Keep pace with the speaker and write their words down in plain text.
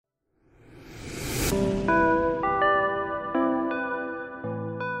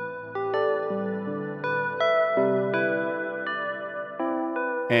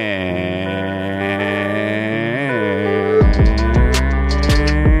And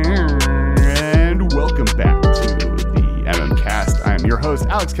welcome back to the Cast. I'm your host,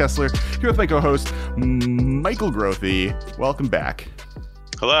 Alex Kessler, here with my co-host, Michael Grothy. Welcome back.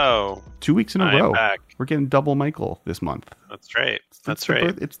 Hello. 2 weeks in a row. Back. We're getting double Michael this month. That's right.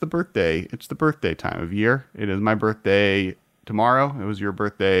 It's the birthday. It's the birthday time of year. It is my birthday tomorrow. It was your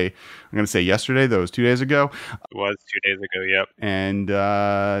birthday. I'm going to say yesterday. That was 2 days ago. It was 2 days ago. Yep. And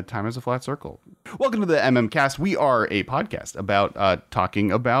time is a flat circle. Welcome to the Cast. We are a podcast about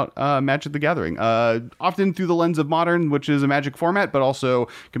talking about Magic the Gathering, often through the lens of Modern, which is a Magic format, but also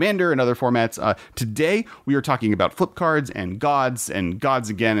Commander and other formats. Today, we are talking about flip cards and gods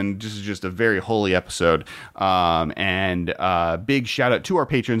again, and this is just a very holy episode. And big shout out to our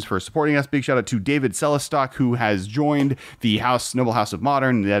patrons for supporting us. Big shout out to David Celestock, who has joined the Noble House of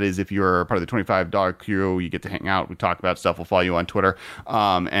Modern. That is, if you're part of the $25 crew, you get to hang out. We talk about stuff. We'll follow you on Twitter.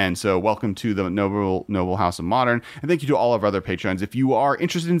 And so welcome to the Noble House of Modern. And thank you to all of our other patrons. If you are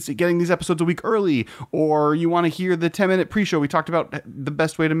interested in getting these episodes a week early, or you want to hear the 10-minute pre-show, we talked about the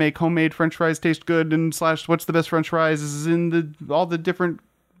best way to make homemade French fries taste good, and / what's the best French fries is in all the different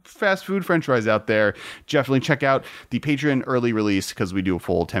fast food French fries out there. Definitely check out the Patreon early release, because we do a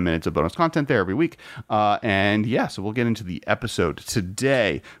full 10 minutes of bonus content there every week. And yeah, so we'll get into the episode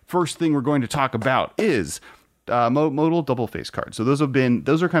today. First thing we're going to talk about is Modal double face cards. So those are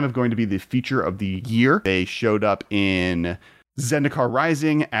kind of going to be the feature of the year. They showed up in Zendikar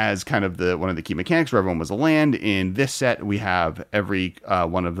Rising as kind of one of the key mechanics, where everyone was a land. In this set, we have every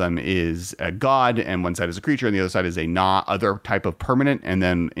one of them is a god, and one side is a creature, and the other side is a other type of permanent. And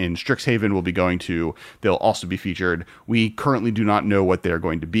then in Strixhaven, they'll also be featured. We currently do not know what they're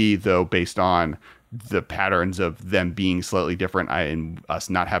going to be, though, based on the patterns of them being slightly different, and us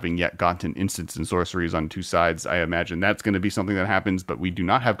not having yet gotten instants and sorceries on two sides. I imagine that's going to be something that happens, but we do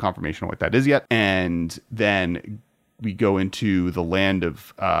not have confirmation on what that is yet. And then we go into the land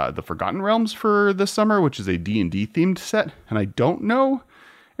of the Forgotten Realms for this summer, which is a D&D themed set. And I don't know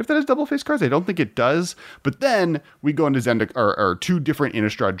if that has double face cards. I don't think it does. But then we go into Zendikar, or two different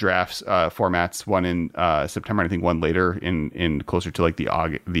Innistrad drafts formats, one in September, and I think one later in closer to like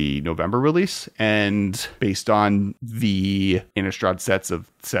the November release. And based on the Innistrad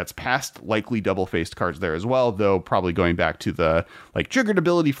sets past, likely double faced cards there as well, though probably going back to the like triggered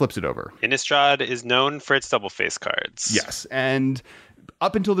ability flips it over. Innistrad is known for its double face cards. Yes. And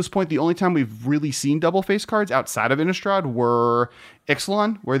up until this point, the only time we've really seen double face cards outside of Innistrad were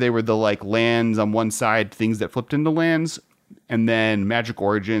Ixalan, where they were the like lands on one side, things that flipped into lands, and then Magic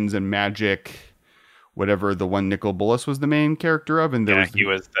Origins and Magic whatever the one Nicol Bolas was the main character of. And he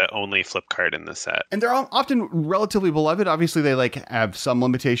was the only flip card in the set. And they're all often relatively beloved. Obviously, they like have some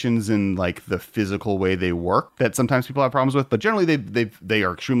limitations in like the physical way they work that sometimes people have problems with. But generally, they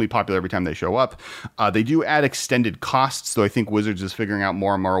are extremely popular every time they show up. They do add extended costs, so I think Wizards is figuring out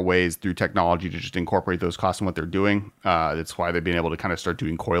more and more ways through technology to just incorporate those costs in what they're doing. That's why they've been able to kind of start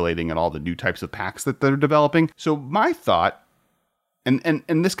doing correlating and all the new types of packs that they're developing. So my thought, and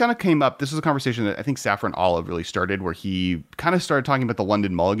this kind of came up, this was a conversation that I think Saffron Olive really started, where he kind of started talking about the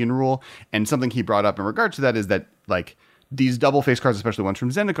London Mulligan rule. And something he brought up in regards to that is that like these double face cards, especially ones from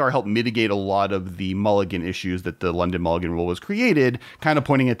Zendikar, help mitigate a lot of the Mulligan issues that the London Mulligan rule was created, kind of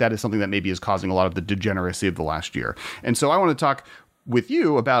pointing at that as something that maybe is causing a lot of the degeneracy of the last year. And so I want to talk with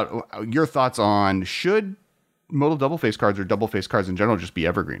you about your thoughts on, should Modal double face cards or double face cards in general just be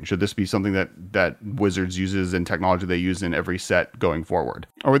evergreen? Should this be something that Wizards uses and technology they use in every set going forward?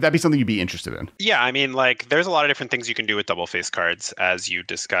 Or would that be something you'd be interested in? Yeah, I mean, like, there's a lot of different things you can do with double face cards, as you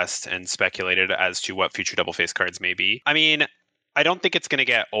discussed and speculated as to what future double face cards may be. I mean, I don't think it's going to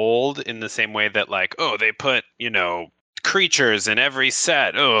get old in the same way that, like, oh, they put, creatures in every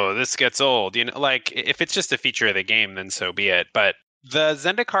set. Oh, this gets old. Like, if it's just a feature of the game, then so be it. But the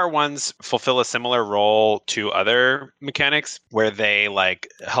Zendikar ones fulfill a similar role to other mechanics, where they like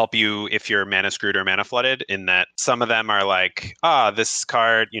help you if you're mana screwed or mana flooded, in that some of them are like, this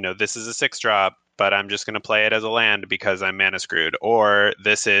card, this is a 6-drop, but I'm just going to play it as a land because I'm mana screwed. Or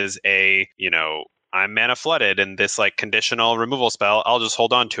this is I'm mana flooded and this like conditional removal spell, I'll just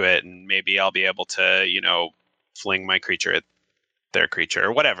hold on to it and maybe I'll be able to, fling my creature at their creature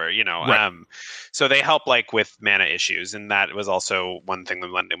or whatever, Right. So they help like with mana issues, and that was also one thing that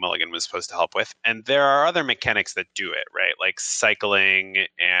London Mulligan was supposed to help with. And there are other mechanics that do it, right? Like cycling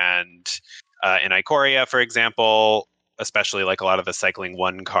and in Ikoria, for example, especially like a lot of the cycling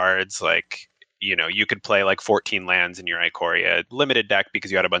 1 cards, like, you could play like 14 lands in your Ikoria limited deck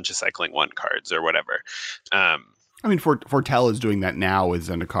because you had a bunch of cycling 1 cards or whatever. I mean, Fortel is doing that now with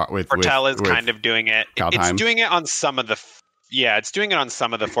Zendikar. Fortel is kind of doing it. Kaldheim. It's doing it on some of the Yeah, it's doing it on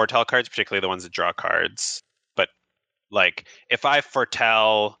some of the foretell cards, particularly the ones that draw cards. But like, if I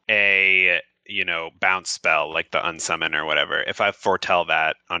foretell a bounce spell like the unsummon or whatever, if I foretell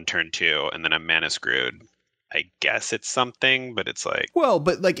that on turn 2 and then I'm mana screwed, I guess it's something, but it's like, well,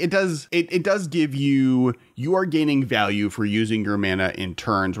 but like it does give you are gaining value for using your mana in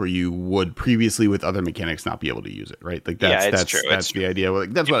turns where you would previously with other mechanics not be able to use it, right? Like that's true. That's the idea.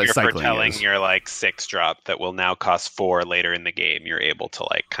 Like, that's if what you're cycling foretelling is. your like 6 drop that will now cost 4 later in the game, you're able to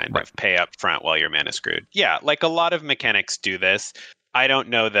like kind of pay up front while you're mana screwed. Yeah, like a lot of mechanics do this. I don't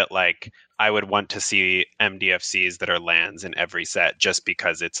know that like I would want to see MDFCs that are lands in every set just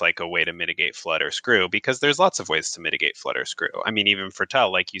because it's like a way to mitigate flood or screw, because there's lots of ways to mitigate flood or screw. I mean, even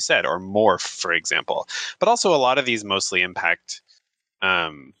foretell, like you said, or morph, for example. But also a lot of these mostly impact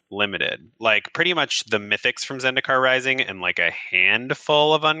limited. Like pretty much the mythics from Zendikar Rising and like a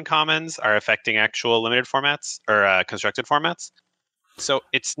handful of uncommons are affecting actual limited formats or constructed formats. So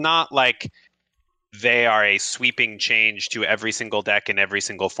it's not like they are a sweeping change to every single deck in every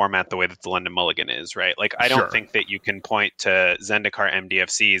single format the way that the London Mulligan is, right? Like, I don't think that you can point to Zendikar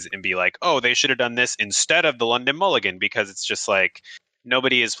MDFCs and be like, oh, they should have done this instead of the London Mulligan, because it's just like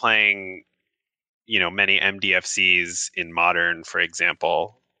nobody is playing, many MDFCs in Modern, for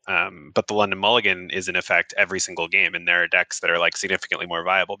example. But the London Mulligan is in effect every single game, and there are decks that are like significantly more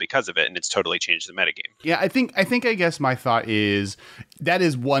viable because of it, and it's totally changed the metagame. Yeah, I guess my thought is that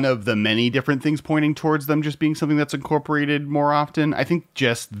is one of the many different things pointing towards them just being something that's incorporated more often. I think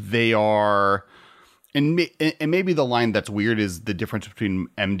just they are, and maybe the line that's weird is the difference between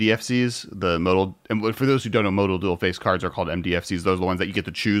MDFCs, the modal. And for those who don't know, modal dual face cards are called MDFCs. Those are the ones that you get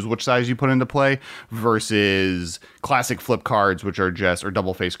to choose which size you put into play, versus classic flip cards, which are just, or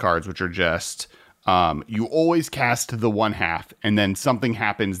double face cards, which are just, you always cast the one half, and then something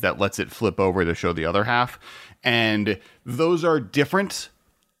happens that lets it flip over to show the other half. And those are different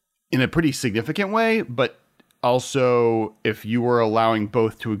in a pretty significant way, but also, if you were allowing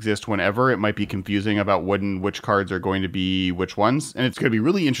both to exist whenever, it might be confusing about which cards are going to be which ones. And it's going to be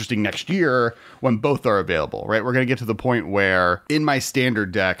really interesting next year when both are available, right? We're going to get to the point where in my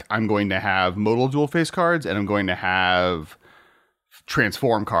standard deck, I'm going to have modal dual face cards and I'm going to have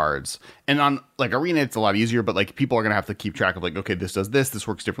transform cards. And on like Arena, it's a lot easier, but like people are going to have to keep track of like, okay, this does this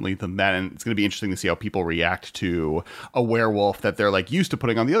works differently than that. And it's going to be interesting to see how people react to a werewolf that they're like used to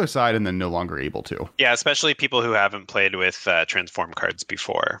putting on the other side and then no longer able to. Yeah, especially people who haven't played with transform cards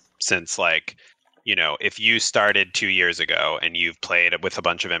before, since like, if you started 2 years ago and you've played with a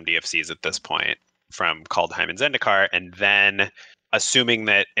bunch of MDFCs at this point from Kaldheim and Zendikar, and then assuming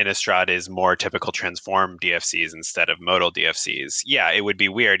that Innistrad is more typical transform DFCs instead of modal DFCs, yeah, it would be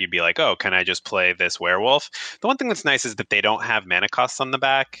weird. You'd be like, oh, can I just play this werewolf? The one thing that's nice is that they don't have mana costs on the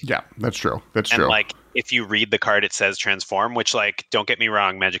back. Yeah, that's true. And like, if you read the card, it says transform, which like, don't get me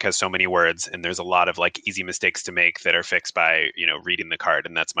wrong, Magic has so many words, and there's a lot of like easy mistakes to make that are fixed by, reading the card,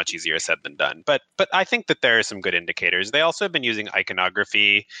 and that's much easier said than done. But I think that there are some good indicators. They also have been using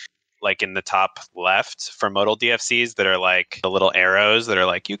iconography like in the top left for modal DFCs that are like the little arrows that are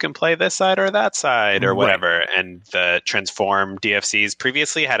like, you can play this side or that side or whatever. Right. And the transform DFCs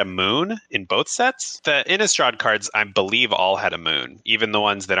previously had a moon in both sets. The Innistrad cards, I believe, all had a moon, even the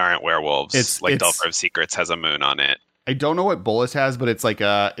ones that aren't werewolves. Delver of Secrets has a moon on it. I don't know what Bolas has, but it's like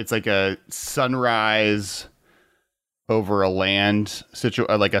a sunrise over a land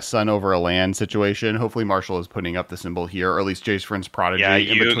like a sun over a land situation. Hopefully Marshall is putting up the symbol here, or at least Jace Friend's Prodigy. Yeah,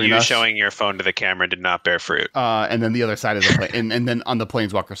 you showing your phone to the camera did not bear fruit. And then the other side is and then on the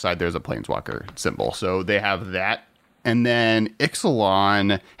Planeswalker side, there's a Planeswalker symbol. So they have that. And then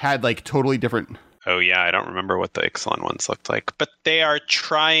Ixalan had like totally different. Oh, yeah, I don't remember what the Ixalan ones looked like. But they are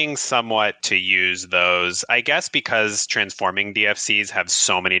trying somewhat to use those, I guess, because transforming DFCs have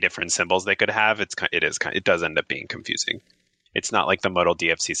so many different symbols they could have. It does end up being confusing. It's not like the modal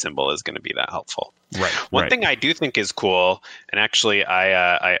DFC symbol is going to be that helpful. Right. One thing I do think is cool, and actually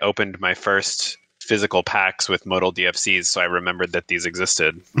I opened my first physical packs with modal DFCs, so I remembered that these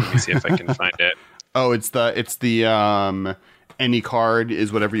existed. Let me see if I can find it. Oh, it's the any card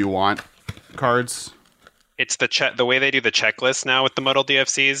is whatever you want cards. It's the way they do the checklist now with the modal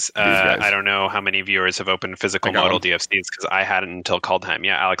DFCs. I don't know how many viewers have opened physical modal DFCs because I hadn't until Kaldheim.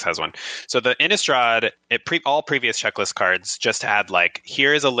 Yeah, Alex has one. So the Innistrad, all previous checklist cards just had like,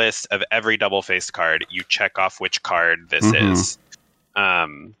 here is a list of every double-faced card. You check off which card this is.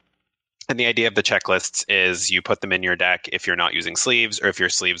 And the idea of the checklists is you put them in your deck if you're not using sleeves, or if your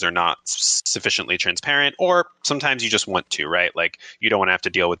sleeves are not sufficiently transparent, or sometimes you just want to, right? Like you don't want to have to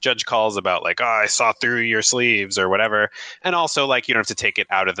deal with judge calls about like, oh, I saw through your sleeves or whatever. And also like you don't have to take it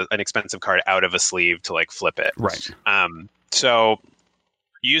out of an expensive card out of a sleeve to like flip it. Right. So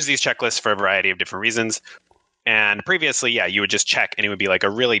you use these checklists for a variety of different reasons. And previously, yeah, you would just check and it would be like a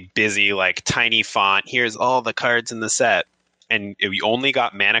really busy, like tiny font. Here's all the cards in the set. And you only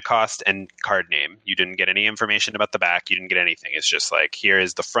got mana cost and card name. You didn't get any information about the back. You didn't get anything. It's just like, here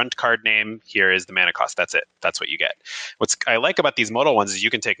is the front card name. Here is the mana cost. That's it. That's what you get. What's I like about these modal ones is you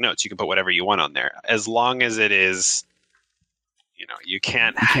can take notes. You can put whatever you want on there. As long as it is, you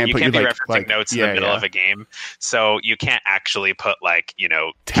can't be referencing notes in the middle of a game. So you can't actually put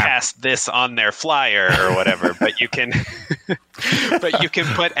cast this on their flyer or whatever, but you can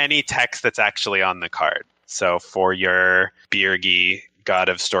put any text that's actually on the card. So for your Birgi, God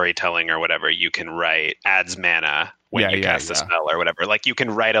of Storytelling or whatever, you can write adds mana when you cast a spell or whatever. Like you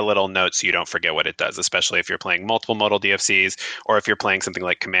can write a little note so you don't forget what it does, especially if you're playing multiple modal DFCs or if you're playing something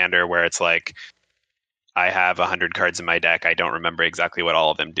like Commander where it's like, I have 100 cards in my deck. I don't remember exactly what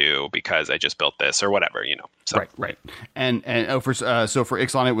all of them do because I just built this or whatever, So. Right. And for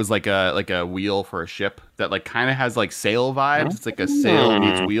Ixalan, it was like a wheel for a ship that like kind of has like sail vibes. It's like a sail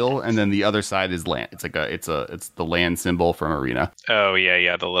meets wheel, and then the other side is land. It's like it's the land symbol from Arena. Oh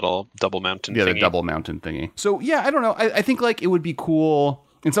yeah, the little double mountain. Yeah, thingy. The double mountain thingy. So yeah, I don't know. I think like it would be cool.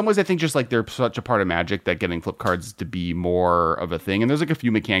 In some ways, I think just like they're such a part of Magic that getting flip cards to be more of a thing. And there's like a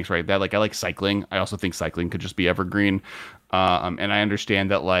few mechanics, right? That like I like cycling. I also think cycling could just be evergreen. And I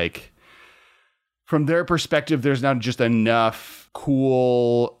understand that like from their perspective, there's not just enough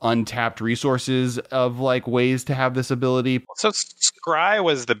cool untapped resources of like ways to have this ability. So Scry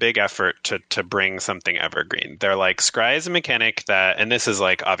was the big effort to bring something evergreen. They're like, Scry is a mechanic that, and this is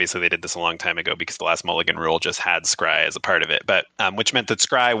like, obviously they did this a long time ago because the last Mulligan rule just had Scry as a part of it, but which meant that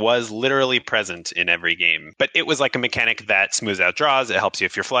Scry was literally present in every game. But it was like a mechanic that smooths out draws. It helps you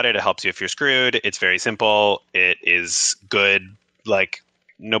if you're flooded. It helps you if you're screwed. It's very simple. It is good. Like,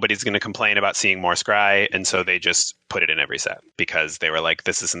 nobody's going to complain about seeing more Scry, and so they just put it in every set because they were like,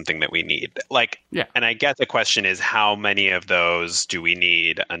 this is something that we need. And I guess the question is, how many of those do we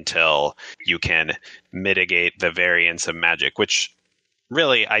need until you can mitigate the variance of Magic, which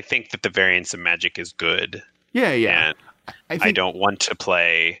really, I think that the variance of Magic is good. Yeah. And I don't want to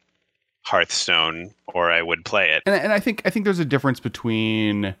play Hearthstone, or I would play it. And I think there's a difference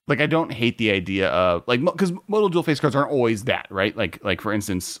between like I don't hate the idea of like because modal dual face cards aren't always that, right? Like for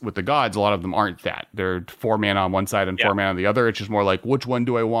instance with the gods, a lot of them aren't that. They're 4 mana on one side and 4 mana on the other. It's just more like which one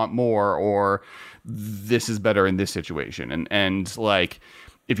do I want more, or this is better in this situation. And like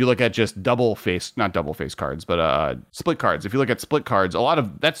if you look at just not double face cards, but split cards. If you look at split cards, a lot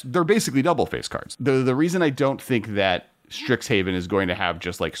of they're basically double face cards. The reason I don't think that Strixhaven is going to have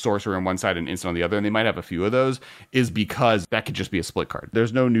just like sorcerer on one side and instant on the other, and they might have a few of those, is because that could just be a split card.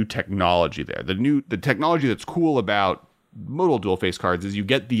 There's no new technology there. The technology that's cool about modal dual face cards is you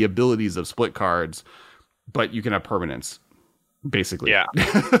get the abilities of split cards, but you can have permanence, basically. Yeah.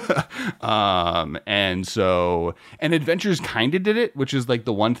 And Adventures kind of did it, which is like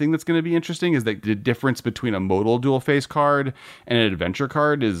the one thing that's going to be interesting is that the difference between a modal dual face card and an adventure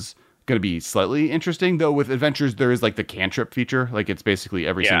card is going to be slightly interesting, though. With Adventures there is like the cantrip feature, like it's basically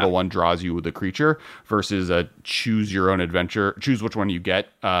every single one draws you with a creature, versus a choose your own adventure, choose which one you get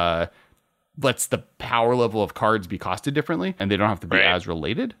lets the power level of cards be costed differently, and they don't have to be as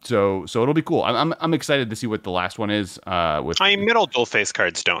related. So it'll be cool. I'm excited to see what the last one is. Middle dual face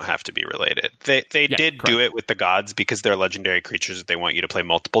cards don't have to be related. They did do it with the gods because they're legendary creatures that they want you to play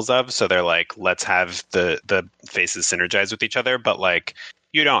multiples of. So they're like, let's have the faces synergize with each other, but like,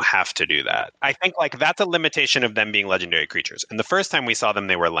 you don't have to do that. I think like that's a limitation of them being legendary creatures. And the first time we saw them,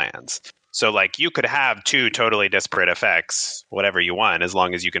 they were lands. So like you could have 2 totally disparate effects, whatever you want, as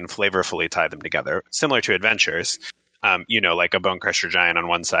long as you can flavorfully tie them together. Similar to Adventures, like a Bone Crusher Giant on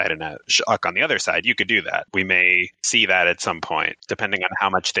one side and a Shuck on the other side. You could do that. We may see that at some point, depending on how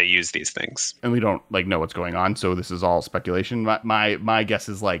much they use these things. And we don't like know what's going on, so this is all speculation. My guess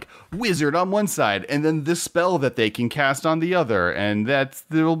is like wizard on one side, and then this spell that they can cast on the other, and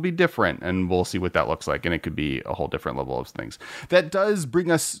it'll be different, and we'll see what that looks like, and it could be a whole different level of things. That does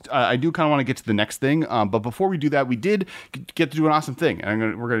bring us. I do kind of want to get to the next thing, but before we do that, we did get to do an awesome thing, and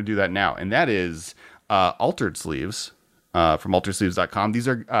we're going to do that now, and that is Altered Sleeves. From alteredsleeves.com. This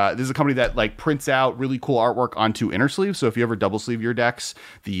is a company that like prints out really cool artwork onto inner sleeves. So if you ever double sleeve your decks,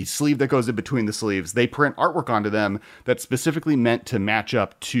 the sleeve that goes in between the sleeves, they print artwork onto them that's specifically meant to match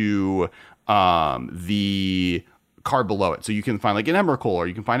up to the card below it. So you can find like an Emrakul, or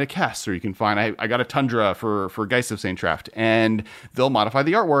you can find a Kess, or you can find I got a Tundra for Geist of Saint Traft, and they'll modify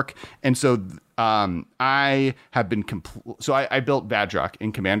the artwork. And so I have been I built Vadrock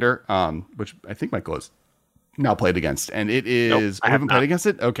in Commander, which I think Michael is now played against, and it is. Nope, I haven't have played against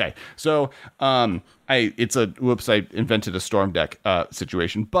it. Okay, so it's a whoops. I invented a storm deck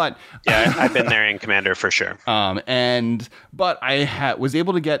situation, but yeah, I've been there in Commander for sure. But I was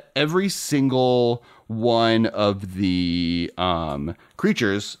able to get every single one of the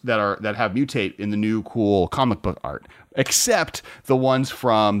creatures that have mutate in the new cool comic book art, except the ones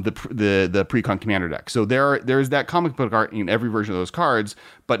from the Precon Commander deck. So there's that comic book art in every version of those cards,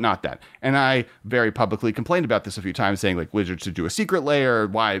 but not that. And I very publicly complained about this a few times, saying like, Wizards should do a secret layer.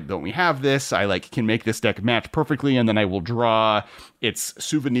 Why don't we have this? I can make this deck match perfectly, and then I will draw its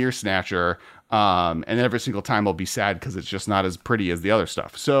Souvenir Snatcher. And then every single time I'll be sad because it's just not as pretty as the other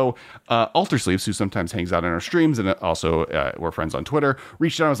stuff. So Alter Sleeves, who sometimes hangs out in our streams and also we're friends on Twitter,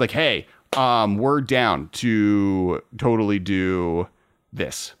 reached out and was like, hey, we're down to totally do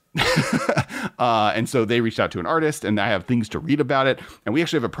this. And so they reached out to an artist, and I have things to read about it. And we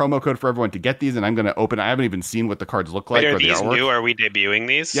actually have a promo code for everyone to get these, and I'm going to open. I haven't even seen what the cards look like. Wait, are or the these artwork. new? Are we debuting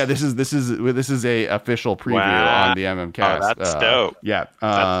these? Yeah, this is a official preview on the MMcast. Oh, that's dope. Yeah,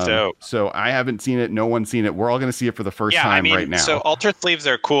 that's dope. So I haven't seen it. No one's seen it. We're all going to see it for the first time right now. So Alter Sleeves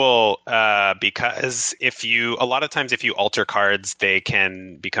are cool because a lot of times if you alter cards, they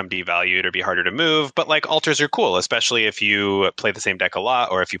can become devalued or be harder to move. But like alters are cool, especially if you play the same deck a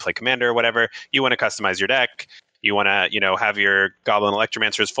lot, or if you play Commander or whatever. You want to customize your deck. You want to, have your Goblin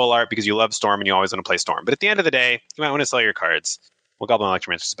Electromancer's full art because you love Storm and you always want to play Storm. But at the end of the day, you might want to sell your cards. Well, Goblin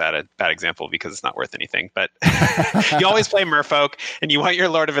Electromancer is a bad example because it's not worth anything. But you always play Merfolk, and you want your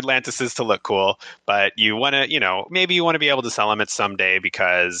Lord of Atlantises to look cool. But you want to, maybe you want to be able to sell them at someday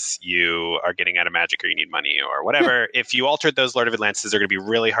because you are getting out of Magic or you need money or whatever. If you altered those Lord of Atlantises, they're going to be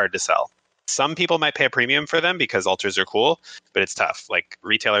really hard to sell. Some people might pay a premium for them because alters are cool, but it's tough. Like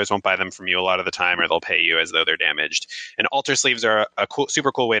retailers won't buy them from you a lot of the time, or they'll pay you as though they're damaged. And alter sleeves are a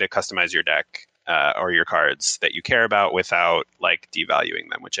super cool way to customize your deck or your cards that you care about without like devaluing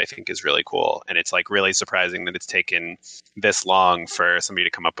them, which I think is really cool. And it's like really surprising that it's taken this long for somebody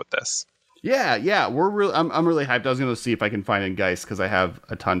to come up with this. Yeah, we're really. I'm really hyped. I was gonna see if I can find in Geist because I have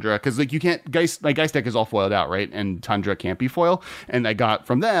a Tundra. Because like you can't Geist. My Geist deck is all foiled out, right? And Tundra can't be foil. And I got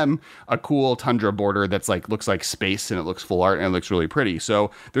from them a cool Tundra border that's like looks like space and it looks full art and it looks really pretty.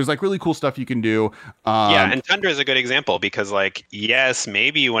 So there's like really cool stuff you can do. And Tundra is a good example because like yes,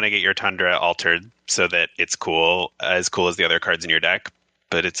 maybe you want to get your Tundra altered so that it's cool as the other cards in your deck.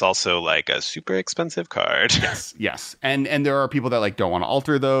 But it's also like a super expensive card. Yes. And there are people that like don't want to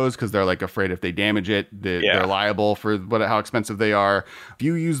alter those because they're like afraid if they damage it, they're liable for how expensive they are. If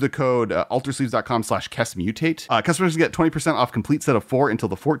you use the code altersleeves.com/KessMutate, customers get 20% off complete set of 4 until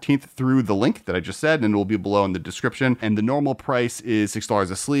the 14th through the link that I just said, and it will be below in the description. And the normal price is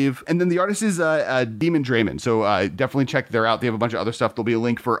 $6 a sleeve. And then the artist is Demon Draymond. So definitely check their out. They have a bunch of other stuff. There'll be a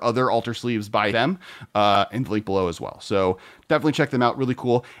link for other alter sleeves by them in the link below as well. So definitely check them out. Really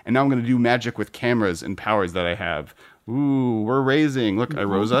cool. And now I'm going to do magic with cameras and powers that I have. Ooh, we're raising. Look, I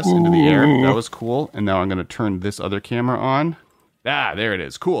rose us into the air. That was cool. And now I'm going to turn this other camera on. There it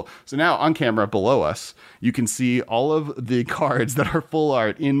is. Cool. So now on camera below us, you can see all of the cards that are full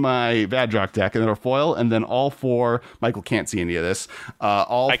art in my Vadrock deck and that are foil. And then all 4, Michael can't see any of this.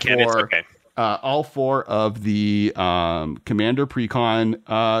 I can, it's okay. All 4 of the Commander Precon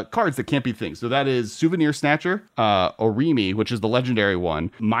cards that can't be things. So that is Souvenir Snatcher, Orimi, which is the legendary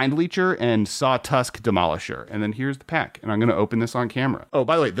one, Mind Leecher, and Sawtusk Demolisher. And then here's the pack. And I'm going to open this on camera. Oh,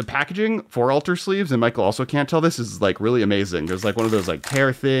 by the way, the packaging for alter sleeves, and Michael also can't tell this, is like really amazing. There's like one of those like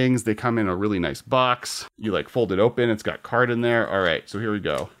tear things. They come in a really nice box. You like fold it open. It's got card in there. All right, so here we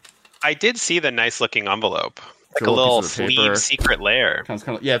go. I did see the nice looking envelope. Like a little sleeve secret layer. Sounds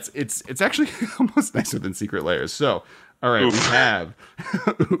kind of it's actually almost nicer than secret layers. So, all right,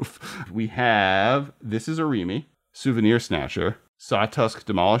 we have this is Orimi, Souvenir Snatcher, Sawtusk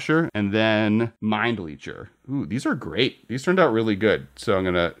Demolisher, and then Mind Leecher. Ooh, these are great. These turned out really good. So I'm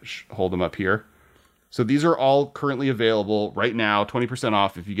gonna hold them up here. So these are all currently available right now, 20%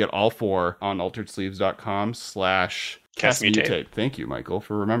 off if you get all 4 on alteredsleeves.com/KessMutate. Thank you, Michael,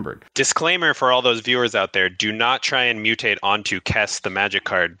 for remembering. Disclaimer for all those viewers out there: do not try and mutate onto Kess, the magic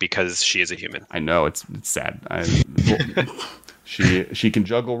card, because she is a human. I know it's sad. She can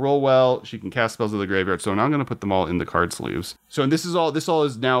juggle real well. She can cast spells to the graveyard. So now I'm going to put them all in the card sleeves. So this all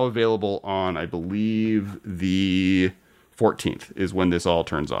is now available on, I believe, the 14th is when this all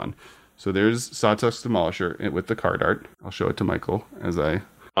turns on. So there's Sawtusk Demolisher with the card art. I'll show it to Michael as I.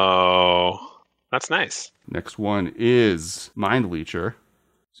 Oh, that's nice. Next one is Mind Leecher.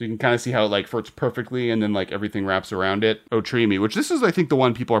 So you can kind of see how it like fits perfectly and then like everything wraps around it. Otrimi, which this is, I think, the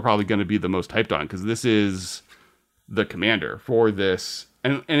one people are probably going to be the most hyped on because this is the commander for this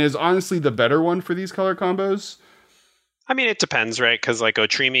and is honestly the better one for these color combos. I mean, it depends, right? Because like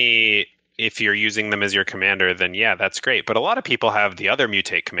Otrimi, if you're using them as your commander, then yeah, that's great. But a lot of people have the other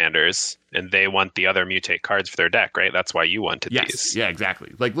mutate commanders, and they want the other mutate cards for their deck, right? That's why you wanted these. Yeah,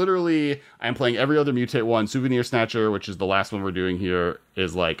 exactly. Like literally, I'm playing every other mutate one. Souvenir Snatcher, which is the last one we're doing here,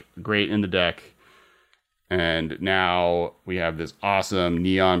 is like great in the deck. And now we have this awesome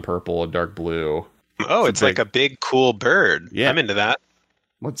neon purple and dark blue. Oh, it's like a big cool bird. Yeah, I'm into that.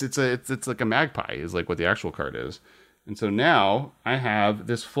 Well, it's like a magpie is like what the actual card is. And so now I have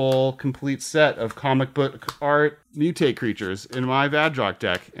this full complete set of comic book art mutate creatures in my Vadrock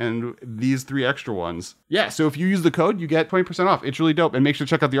deck, and these 3 extra ones. Yeah, so if you use the code, you get 20% off. It's really dope, and make sure to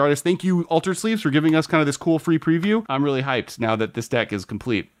check out the artist. Thank you, Altered Sleeves, for giving us kind of this cool free preview. I'm really hyped now that this deck is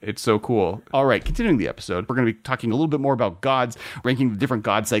complete. It's so cool. All right, continuing the episode, we're going to be talking a little bit more about gods, ranking the different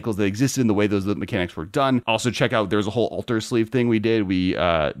god cycles that existed and the way those mechanics were done. Also, check out, there's a whole Altered Sleeve thing we did.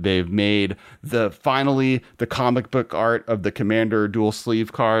 They've made finally the comic book art of the Commander dual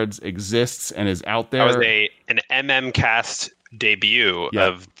sleeve cards exists and is out there. That was an MM Cast debut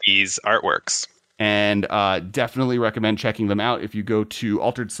of these artworks. And definitely recommend checking them out. If you go to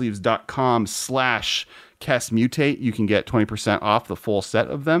alteredsleeves.com/KessMutate, you can get 20% off the full set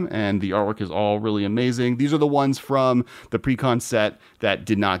of them. And the artwork is all really amazing. These are the ones from the pre-con set that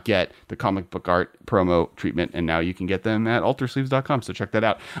did not get the comic book art promo treatment. And now you can get them at alteredsleeves.com. So check that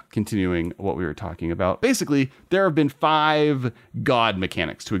out. Continuing what we were talking about. Basically, there have been 5 god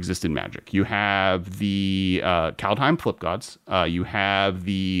mechanics to exist in Magic. You have the Kaldheim flip gods. You have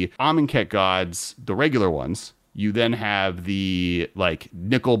the Amonkhet gods, the regular ones. You then have the like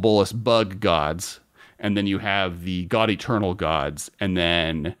Nicol Bolas bug gods. And then you have the God Eternal gods, and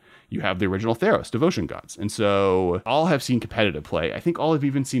then you have the original Theros, Devotion gods. And so all have seen competitive play. I think all have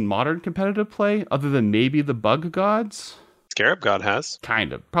even seen modern competitive play, other than maybe the bug gods. Scarab God has.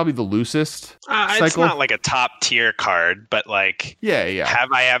 Kind of. Probably the loosest cycle. It's not like a top tier card, but like... Yeah.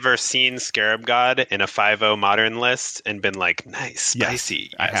 Have I ever seen Scarab God in a 5-0 modern list and been like, nice, spicy?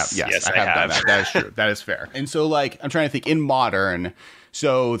 Yes, I have. Yes, I have done that. That is true. That is fair. And so like, I'm trying to think, in modern,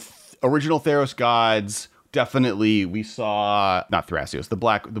 so... original Theros gods, definitely we saw, not Thrasios,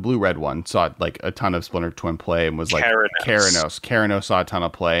 the blue-red one saw like a ton of Splinter Twin play and was like Keranos. Keranos saw a ton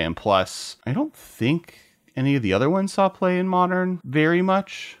of play, and plus, I don't think any of the other ones saw play in modern very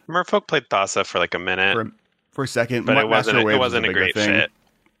much. Merfolk played Thassa for like a minute. For a second. But it wasn't a great fit.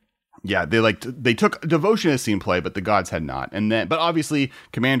 Yeah, they took Devotion as seen play, but the gods had not. But obviously,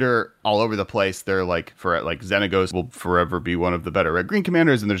 Commander all over the place. They're like Xenagos will forever be one of the better red-green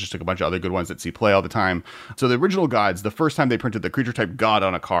commanders, and there's just like a bunch of other good ones that see play all the time. So the original gods, the first time they printed the creature type god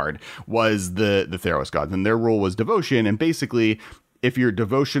on a card was the Theros gods, and their rule was Devotion, and basically, if your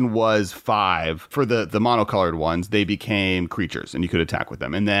Devotion was 5 for the monocolored ones, they became creatures and you could attack with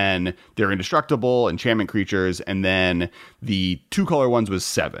them. And then they're indestructible, enchantment creatures. And then the 2-color ones was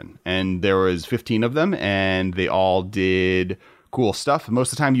 7. And there was 15 of them, and they all did cool stuff.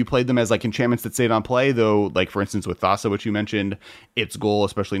 Most of the time you played them as like enchantments that stayed on play, though, like for instance with Thassa, which you mentioned, its goal,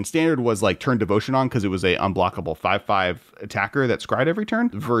 especially in standard, was like turn Devotion on because it was a unblockable 5/5 attacker that scryed every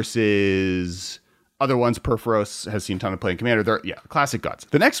turn versus... other ones, Perforos has seen a ton of play in Commander. They're, classic gods.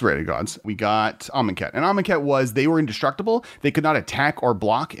 The next rated gods, we got Amonkhet. And Amonkhet they were indestructible. They could not attack or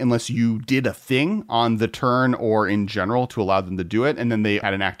block unless you did a thing on the turn or in general to allow them to do it. And then they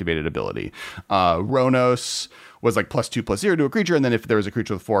had an activated ability. Ronos was like +2/+0 to a creature. And then if there was a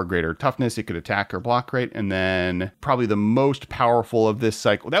creature with 4 or greater toughness, it could attack or block, right? And then probably the most powerful of this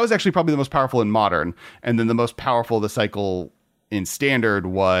cycle, that was actually probably the most powerful in Modern. And then the most powerful of the cycle in Standard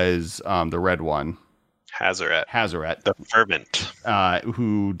was the red one. Hazoret, the Fervent,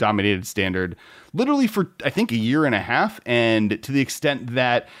 who dominated Standard literally for I think a year and a half, and to the extent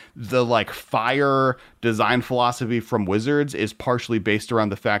that the like fire design philosophy from Wizards is partially based around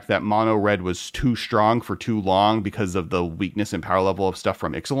the fact that mono red was too strong for too long because of the weakness and power level of stuff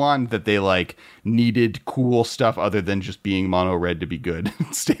from Ixalan, that they like needed cool stuff other than just being mono red to be good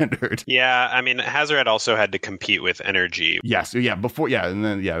Standard. Yeah, I mean Hazoret also had to compete with energy. Yes, and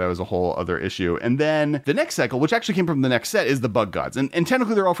then that was a whole other issue. And then the next cycle, which actually came from the next set, is the Bug Gods. And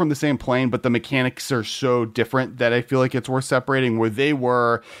technically they're all from the same plane, but the mechanics are so different that I feel like it's worth separating. Where they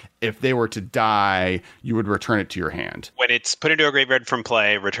were, if they were to die, you would return it to your hand. When it's put into a graveyard from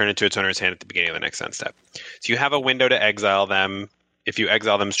play, return it to its owner's hand at the beginning of the next end step. So you have a window to exile them. If you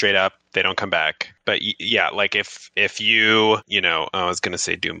exile them straight up, they don't come back. But yeah, like if you, I was going to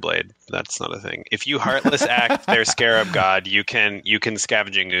say Doomblade. That's not a thing. If you Heartless Act their Scarab God, you can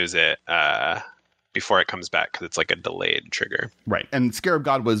Scavenging Ooze it. before it comes back because it's like a delayed trigger. Right. And Scarab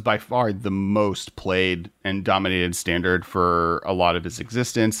God was by far the most played and dominated standard for a lot of its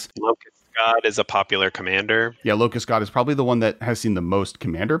existence. Locust God is a popular commander. Yeah, Locust God is probably the one that has seen the most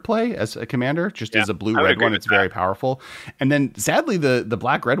commander play as a commander, just as a blue-red one. It's very powerful. And then, sadly, the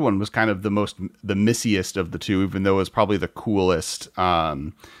black-red one was kind of the missiest of the two, even though it was probably the coolest,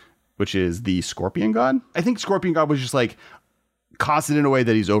 which is the Scorpion God. I think Scorpion God was just like costed in a way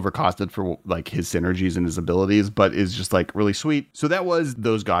that he's overcosted for like his synergies and his abilities, but is just like really sweet. So that was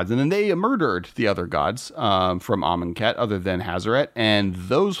those gods. And then they murdered the other gods from Amonkhet other than Hazaret. And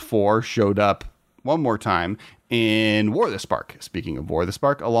those 4 showed up one more time in War of the Spark. Speaking of War of the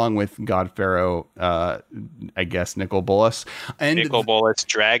Spark, along with God Pharaoh, I guess Nicol Bolas. And Nicol Bolas,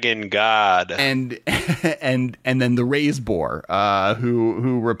 Dragon God. And then the Raise Boar,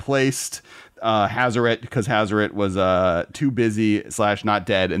 who replaced Hazaret because Hazaret was too busy / not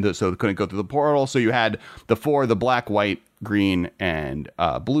dead, and so couldn't go through the portal. So you had the 4, the black, white, green, and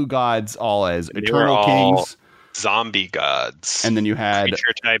blue gods, all as eternal kings. Zombie gods. And then you had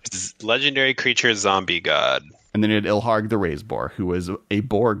creature types, legendary creature zombie god. And then you had Ilharg the Raise Boar, who was a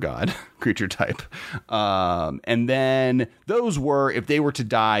boar god creature type. And then those were, if they were to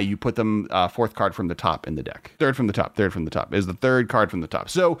die, you put them 4th card from the top in the deck. 3rd from the top is the 3rd card from the top.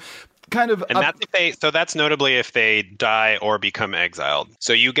 So kind of, and that's notably if they die or become exiled.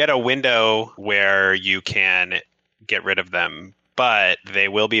 So you get a window where you can get rid of them, but they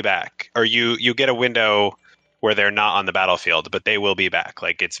will be back. Or you get a window where they're not on the battlefield, but they will be back.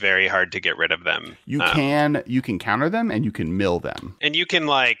 Like, it's very hard to get rid of them. You can counter them and you can mill them. And you can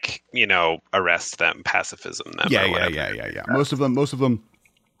arrest them, pacifism them. Yeah. Most of them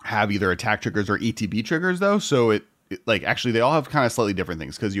have either attack triggers or ETB triggers though. So actually they all have kind of slightly different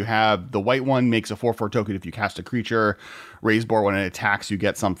things, because you have the white one makes a 4/4 token if you cast a creature. Raise Boar, when it attacks, you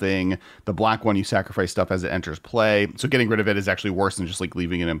get something. The black one, you sacrifice stuff as it enters play. So getting rid of it is actually worse than just like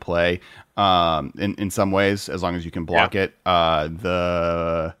leaving it in play in some ways, as long as you can block it.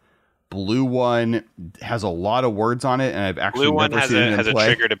 The blue one has a lot of words on it, and I've actually never seen it in play. A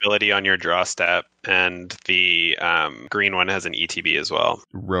triggered ability on your draw step, and the green one has an ETB as well.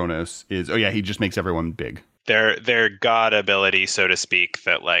 Ronos is, he just makes everyone big. Their god ability, so to speak,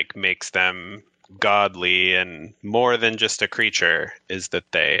 that like makes them godly and more than just a creature, is that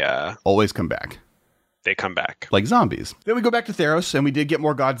they always come back. They come back like zombies. Then we go back to Theros, and we did get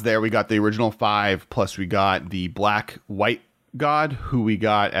more gods there. We got the original 5, plus we got the black white god, who we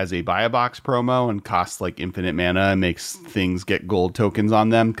got as a buy a box promo and costs like infinite mana and makes things get gold tokens on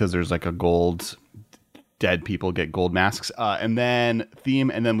them, because there's like a gold dead people get gold masks, and then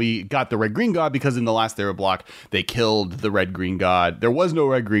we got the red green god, because in the last Thera block they killed the red green god. There was no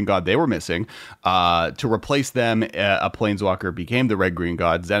red green god, they were missing. To replace them, a planeswalker became the red green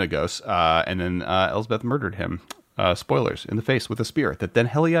god, Xenagos, and then Elspeth murdered him, spoilers, in the face with a spear that then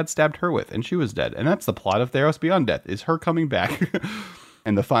Heliod stabbed her with, and she was dead. And that's the plot of Theros Beyond Death, is her coming back.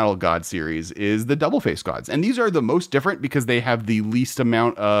 And the final god series is the double face gods, and these are the most different because they have the least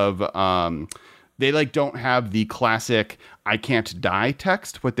amount of they don't have the classic I can't die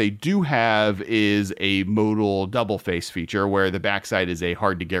text. What they do have is a modal double face feature where the backside is a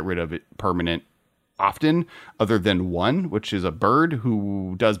hard to get rid of it permanent often, other than one, which is a bird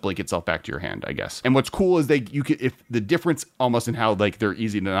who does blink itself back to your hand, I guess. And what's cool is if the difference almost in how they're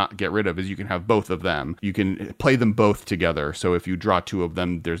easy to not get rid of is you can have both of them. You can play them both together. So if you draw 2 of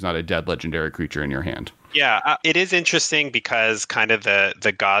them, there's not a dead legendary creature in your hand. Yeah, it is interesting because kind of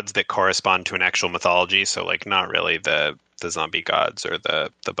the gods that correspond to an actual mythology, so like not really the zombie gods or the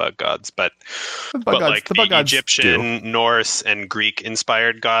bug gods, but the Egyptian, Norse, and Greek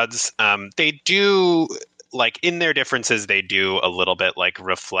inspired gods, they do, like, in their differences, they do a little bit like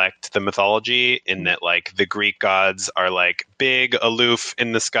reflect the mythology, in that like the Greek gods are like big, aloof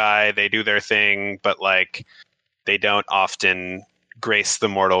in the sky, they do their thing, but like they don't often grace the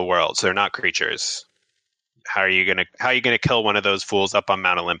mortal world, so they're not creatures. How are you gonna kill one of those fools up on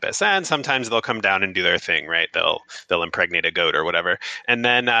Mount Olympus? And sometimes they'll come down and do their thing, right? They'll impregnate a goat or whatever. And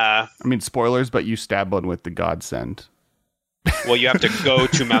then spoilers, but you stab one with the godsend. Well, you have to go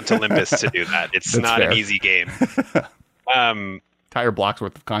to Mount Olympus to do that. It's not fair. An easy game. Entire blocks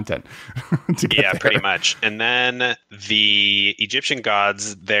worth of content. Yeah, pretty much. And then the Egyptian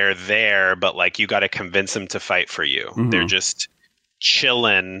gods, they're there, but like you got to convince them to fight for you. Mm-hmm. They're just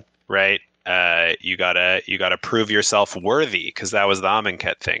chilling, right? You gotta prove yourself worthy, because that was the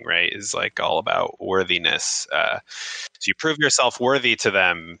Amonkhet thing, right? Is like all about worthiness. So you prove yourself worthy to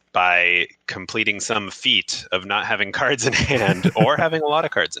them by completing some feat of not having cards in hand or having a lot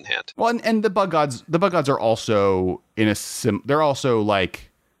of cards in hand. Well, and the bug gods are also they're also like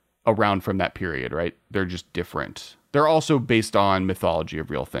around from that period, right? They're just different. They're also based on mythology of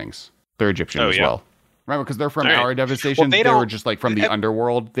real things. They're Egyptian as well. Remember, because they're from our devastation. Well, they were just like from the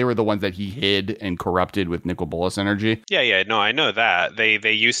underworld. They were the ones that he hid and corrupted with Nicol Bolas energy. Yeah. No, I know that.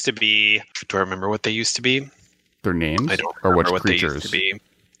 They used to be. Do I remember what they used to be? Their names? I don't or remember which what creatures? they used to be.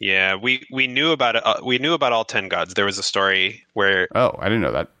 Yeah, we knew about it. We knew about all 10 gods. There was a story where. Oh, I didn't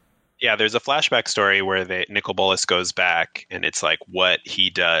know that. Yeah, there's a flashback story where Nicol Bolas goes back, and it's like what he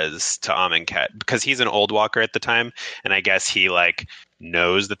does to Amonkhet, because he's an old walker at the time, and I guess he like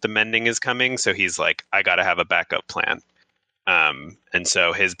knows that the mending is coming, so he's like, I gotta have a backup plan. And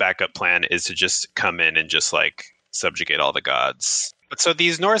so his backup plan is to just come in and just like subjugate all the gods. But so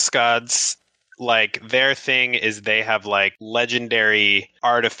these Norse gods, like their thing is they have like legendary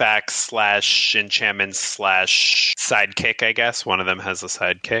artifacts slash enchantments slash sidekick, I guess. One of them has a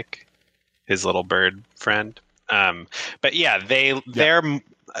sidekick, his little bird friend. But yeah, they're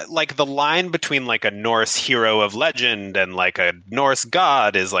like the line between like a Norse hero of legend and like a Norse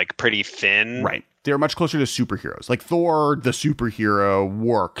god is like pretty thin. Right. They're much closer to superheroes. Like Thor, the superhero,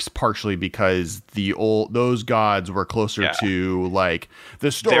 works partially because those gods were closer to like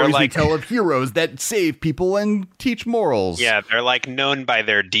the stories we tell of heroes that save people and teach morals. Yeah, they're like known by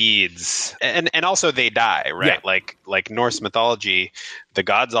their deeds, and also they die, right? Yeah. Like Norse mythology, the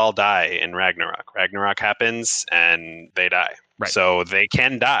gods all die in Ragnarok. Ragnarok happens and they die. Right. So they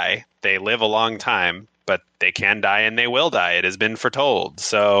can die. They live a long time, but they can die and they will die. It has been foretold.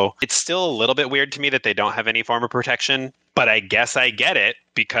 So it's still a little bit weird to me that they don't have any form of protection, but I guess I get it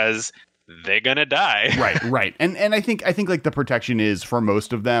because they're gonna die. Right. And I think like the protection is for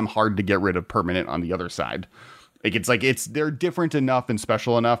most of them hard to get rid of permanent on the other side. They're different enough and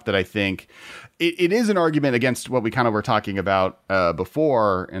special enough that I think it is an argument against what we kind of were talking about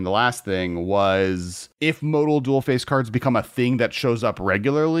before. And the last thing was if modal dual face cards become a thing that shows up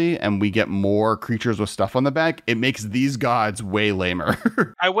regularly and we get more creatures with stuff on the back, it makes these gods way lamer.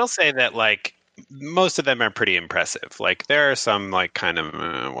 I will say that like most of them are pretty impressive. Like there are some like kind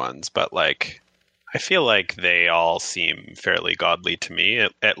of ones, but like I feel like they all seem fairly godly to me,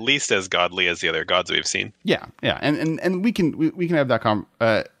 at least as godly as the other gods we've seen. Yeah, and we can have that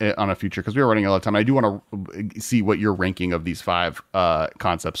on a future because we were running a lot of time. I do want to see what your ranking of these 5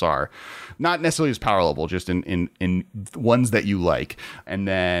 concepts are, not necessarily as power level, just in ones that you like, and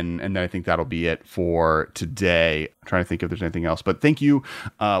then I think that'll be it for today. I'm trying to think if there's anything else, but thank you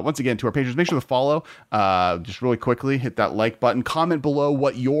once again to our patrons. Make sure to follow. Just really quickly, hit that like button. Comment below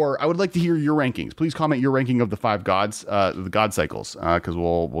what I would like to hear your rankings. Please comment your ranking of the 5 gods, the god cycles, because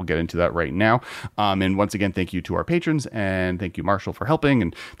we'll get into that right now. And once again, thank you to our patrons, and thank you, Marshall, for helping,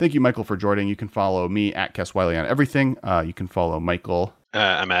 and thank you, Michael, for joining. You can follow me at Kes Wiley on everything. You can follow Michael.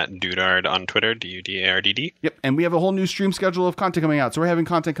 I'm at Dudard on Twitter, DUDARDD. Yep, and we have a whole new stream schedule of content coming out. So we're having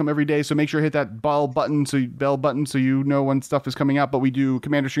content come every day. So make sure to hit that bell button so you know when stuff is coming out. But we do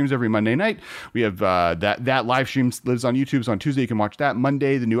Commander streams every Monday night. We have that live stream lives on YouTube. So on Tuesday you can watch that.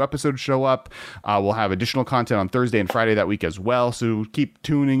 Monday the new episodes show up. We'll have additional content on Thursday and Friday that week as well. So keep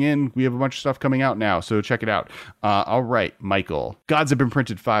tuning in. We have a bunch of stuff coming out now. So check it out. All right, Michael. Gods have been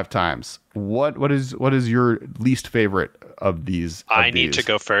printed 5 times. What is your least favorite of these? I need to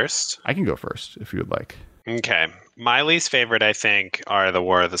go first. I can go first if you would like. Okay. My least favorite, I think, are the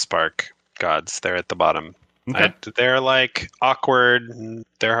War of the Spark gods. They're at the bottom. Okay. They're like awkward.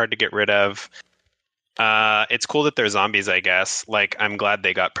 They're hard to get rid of. It's cool that they're zombies, I guess. Like, I'm glad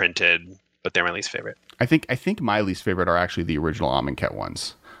they got printed, but they're my least favorite. I think my least favorite are actually the original Amonkhet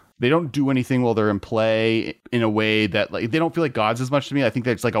ones. They don't do anything while they're in play in a way that like they don't feel like gods as much to me. I think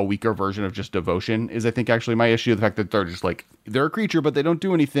that's like a weaker version of just devotion is I think actually my issue. The fact that they're just like they're a creature but they don't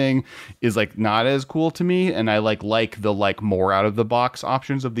do anything is like not as cool to me. And I like the like more out of the box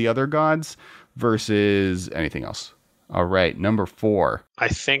options of the other gods versus anything else. All right, number 4. I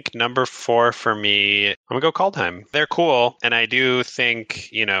think number 4 for me, I'm going to go Kaldheim. They're cool, and I do think,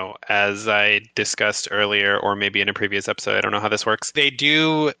 as I discussed earlier, or maybe in a previous episode, I don't know how this works, they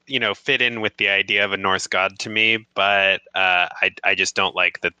do, fit in with the idea of a Norse god to me, but I just don't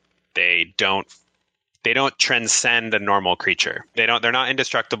like that they don't transcend a normal creature. They're not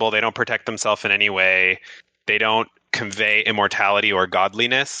indestructible, they don't protect themselves in any way, they don't convey immortality or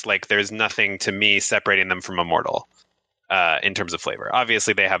godliness. Like, there's nothing to me separating them from a mortal. In terms of flavor.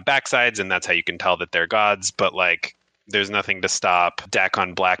 Obviously, they have backsides, and that's how you can tell that they're gods, but, like, there's nothing to stop deck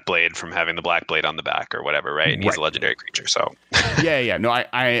on Black Blade from having the Black Blade on the back or whatever, right? And he's a legendary creature, so yeah. No,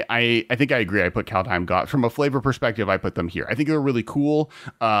 I think I agree. I put Kaldheim God from a flavor perspective. I put them here. I think they're really cool.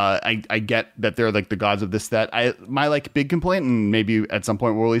 I get that they're like the gods of this set. My like big complaint, and maybe at some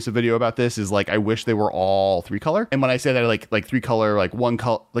point we'll release a video about this, is like I wish they were all 3-color. And when I say that, like 3-color, like one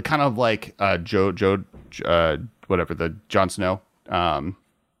color, like kind of like whatever, the Jon Snow.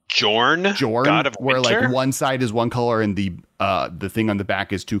 Jorn, God of where Winter? like one side is 1 color and the thing on the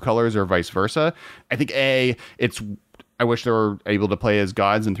back is 2 colors, or vice versa. I think I wish they were able to play as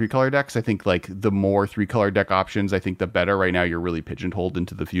gods in 3-color decks. I think like the more 3-color deck options, I think the better. Right now, you're really pigeonholed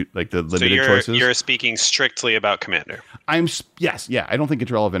into the limited choices. You're speaking strictly about Commander. Yes. I don't think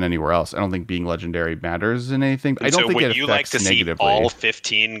it's relevant anywhere else. I don't think being legendary matters in anything. I don't think it affects negatively. Would you like to see all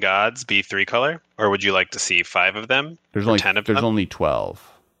 15 gods be 3-color, or would you like to see 5 of them? There's only 10 of them. There's them? only 12.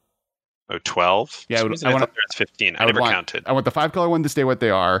 Oh, 12? Yeah, I thought there was 15. I never counted. I want the 5-color one to stay what they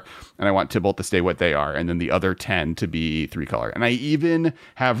are, and I want Tybalt to stay what they are, and then the other 10 to be 3-color. And I even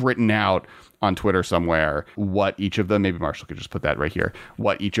have written out on Twitter somewhere what each of them, maybe Marshall could just put that right here,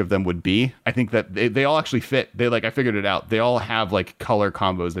 what each of them would be. I think that they all actually fit. I figured it out. They all have like color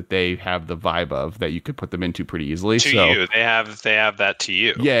combos that they have the vibe of that you could put them into pretty easily. You, they have that to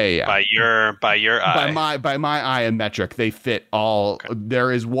you. Yeah. By your eye. By my eye and metric, they fit all. Okay.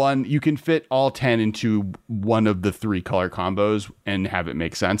 There is one, you can fit all 10 into one of the 3 color combos and have it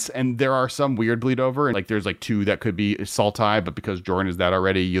make sense. And there are some weird bleed over, and like there's like 2 that could be Sultai, but because Jordan is that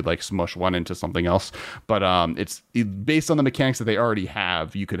already, you'd like smush one into something else. But it's based on the mechanics that they already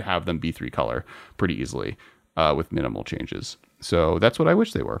have, you could have them be 3-color pretty easily with minimal changes. So that's what I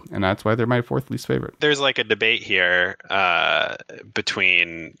wish they were, and that's why they're my 4th least favorite. There's like a debate here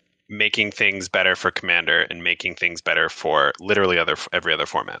between making things better for Commander and making things better for literally every other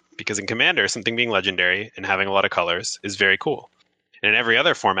format. Because in Commander, something being legendary and having a lot of colors is very cool. And in every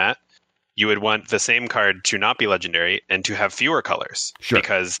other format, you would want the same card to not be legendary and to have fewer colors. Sure.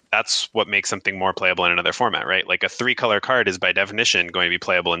 Because that's what makes something more playable in another format, right? Like a 3-color card is by definition going to be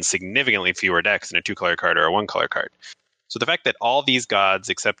playable in significantly fewer decks than a 2-color card or a 1-color card. So the fact that all these gods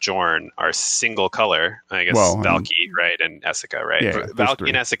except Jorn are single color, I guess Valky, right, and Essica, right? Yeah, Valky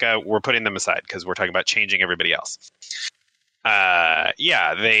and Essica, we're putting them aside because we're talking about changing everybody else. That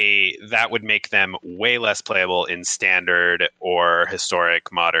would make them way less playable in Standard or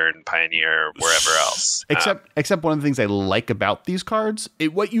Historic, Modern, Pioneer, wherever else. Except one of the things I like about these cards,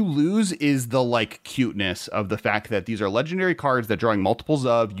 what you lose is the like cuteness of the fact that these are legendary cards that drawing multiples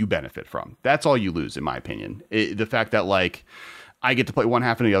of you benefit from. That's all you lose, in my opinion. The fact that like I get to play one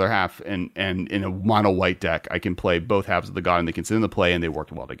half and the other half, and in a mono white deck, I can play both halves of the god and they can sit in the play and they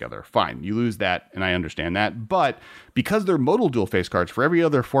work well together. Fine. You lose that, and I understand that. But because they're modal dual face cards for every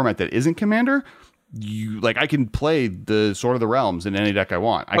other format that isn't Commander, I can play the Sword of the Realms in any deck I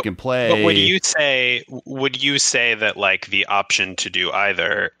want. I can play. But would you say that like the option to do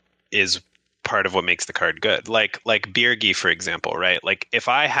either is part of what makes the card good? Like Birgi, for example, right? Like if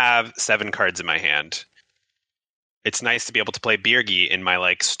I have 7 cards in my hand, it's nice to be able to play Birgi in my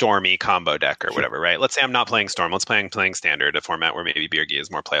like Stormy combo deck or whatever, right? Let's say I'm not playing Storm. Let's playing Standard, a format where maybe Birgi is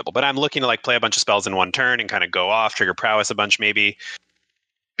more playable. But I'm looking to like play a bunch of spells in one turn and kind of go off, trigger prowess a bunch maybe.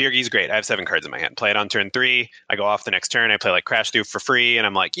 Birgi's great. I have 7 cards in my hand. Play it on turn 3. I go off the next turn. I play like Crash Through for free, and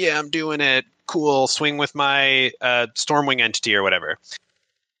I'm like, yeah, I'm doing it. Cool. Swing with my Stormwing entity or whatever.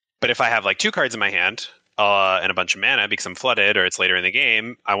 But if I have like 2 cards in my hand and a bunch of mana because I'm flooded or it's later in the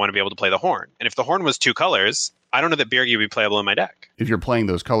game, I want to be able to play the Horn. And if the Horn was 2 colors, I don't know that Birgi would be playable in my deck. If you're playing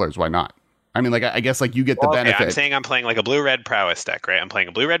those colors, why not? I mean, like, I guess like you get the benefit. I'm saying I'm playing like a blue-red prowess deck, right? I'm playing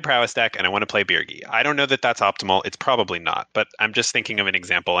a blue-red prowess deck, and I want to play Birgi. I don't know that that's optimal. It's probably not, but I'm just thinking of an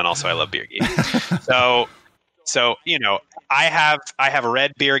example, and also I love Birgi. So you know, I have a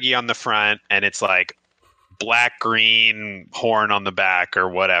red Birgi on the front, and it's like black-green horn on the back or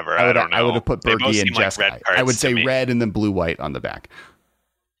whatever. I don't know. I would have put Birgi and Jeskai. Like I would say red and then blue-white on the back.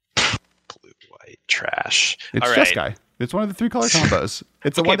 Trash. It's all right. Jeskai. It's one of the 3 color combos.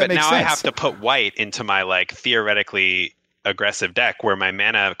 It's the one that makes sense. But now I have to put white into my like theoretically aggressive deck where my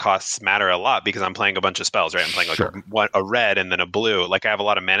mana costs matter a lot because I'm playing a bunch of spells, right? I'm playing like a red and then a blue. Like I have a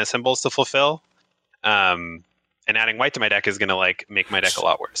lot of mana symbols to fulfill. And adding white to my deck is going to like make my deck a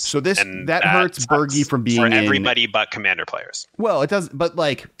lot worse. So that hurts Birgi from being for everybody but Commander players. Well, it does, but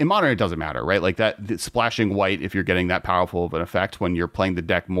like in Modern, it doesn't matter, right? Like that splashing white, if you're getting that powerful of an effect when you're playing the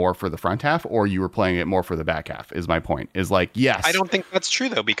deck more for the front half, or you were playing it more for the back half, is my point. Is like yes, I don't think that's true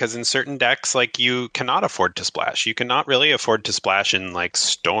though, because in certain decks, like you cannot afford to splash. You cannot really afford to splash in like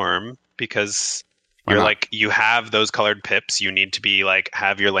Storm because Why You're not? like, you have those colored pips. You need to be like,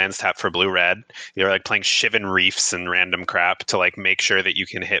 have your lands tapped for blue red. You're like playing Shivan Reefs and random crap to like make sure that you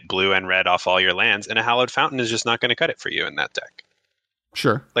can hit blue and red off all your lands. And a Hallowed Fountain is just not going to cut it for you in that deck.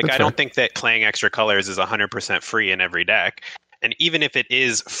 Sure. Like, that's I fair. don't think that playing extra colors is 100% free in every deck. And even if it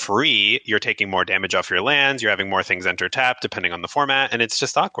is free, you're taking more damage off your lands. You're having more things enter tap depending on the format. And it's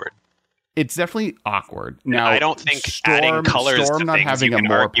just awkward. It's definitely awkward. Now, I don't think adding colors Storm to not things having you a can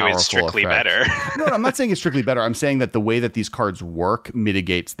more argue powerful is strictly effect. better. No, I'm not saying it's strictly better. I'm saying that the way that these cards work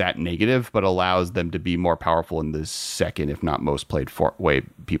mitigates that negative, but allows them to be more powerful in the second, if not most played way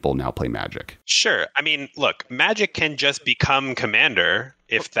people now play Magic. Sure. I mean, look, Magic can just become Commander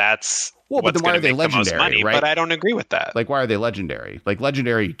if that's Well, but what's then why going are to they make the most legendary, money. right? But I don't agree with that. Like, why are they legendary? Like,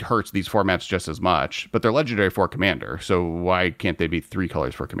 legendary hurts these formats just as much, but they're legendary for Commander. So why can't they be 3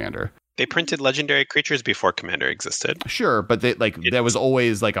 colors for Commander? They printed legendary creatures before Commander existed. Sure, but that was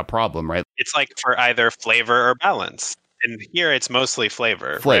always like a problem, right? It's like for either flavor or balance. And here it's mostly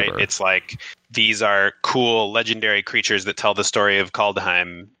flavor, Flavor. right? It's like these are cool legendary creatures that tell the story of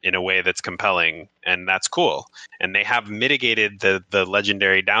Kaldheim in a way that's compelling, and that's cool. And they have mitigated the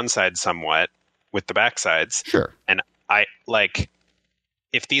legendary downside somewhat with the backsides. Sure. And I like,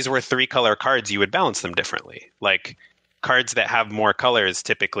 if these were 3-color cards, you would balance them differently. Like, cards that have more colors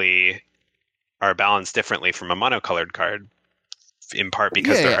typically are balanced differently from a monocolored card, in part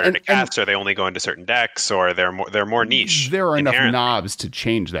because they're harder to cast, or they only go into certain decks, or they're more niche. There are enough inherently. knobs to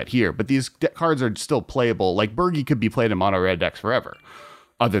change that here, but these cards are still playable. Like, Bergie could be played in mono red decks forever,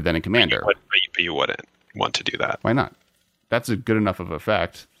 other than in Commander. But you wouldn't want to do that. Why not? That's a good enough of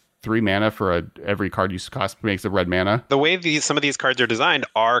effect. 3 mana for every card you cost makes a red mana. The way some of these cards are designed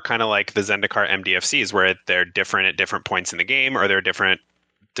are kind of like the Zendikar MDFCs, where they're different at different points in the game, or they're different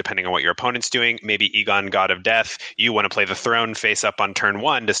depending on what your opponent's doing. Maybe Egon, God of Death, you want to play the throne face up on turn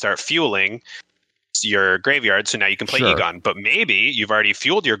 1 to start fueling your graveyard, so now you can play Egon. But maybe you've already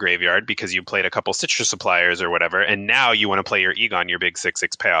fueled your graveyard because you played a couple citrus suppliers or whatever, and now you want to play your Egon, your big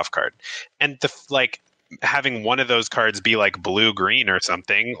 6/6 payoff card. And having one of those cards be like blue-green or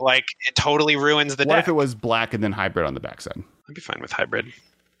something, like, it totally ruins the deck. What if it was black and then hybrid on the backside? I'd be fine with hybrid.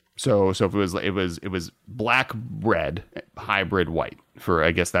 So if it was black red hybrid white for,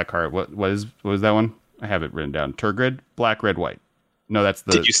 I guess, that card. What was that one? I have it written down. Turgid, black red white. No, that's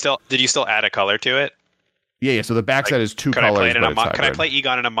the. Did you still add a color to it? Yeah. So the backside is 2 colors. Could I play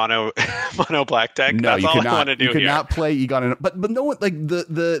Egon in a mono black deck? No, That's you all could I not. want to do You could here. not play Egon in. But no one, like,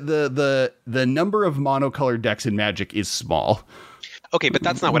 the number of monocolored decks in Magic is small. Okay, but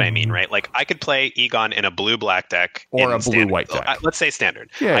that's not what I mean, right? Like, I could play Egon in a blue-black deck. Or a blue-white deck. Let's say standard.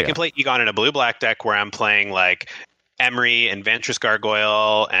 Yeah, I can play Egon in a blue-black deck where I'm playing, like, Emery and Vantress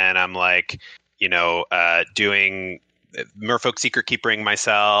Gargoyle, and I'm, like, doing Merfolk Secret Keepering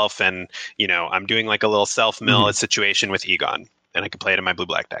myself, and, I'm doing, like, a little self-mill situation with Egon. And I can play it in my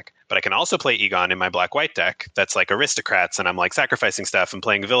blue-black deck. But I can also play Egon in my black-white deck that's like Aristocrats, and I'm like sacrificing stuff and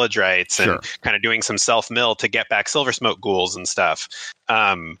playing Village Rites and kind of doing some self-mill to get back Silver Smoke Ghouls and stuff.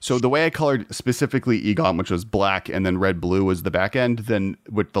 So the way I colored specifically Egon, which was black and then red-blue was the back end, then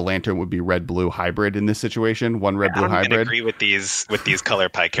with the Lantern would be red-blue hybrid in this situation, one red-blue hybrid. I agree with these color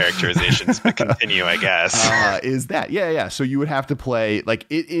pie characterizations, but continue, I guess. Is that, yeah. So you would have to play, like,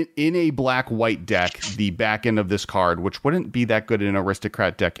 in a black-white deck, the back end of this card, which wouldn't be that good in an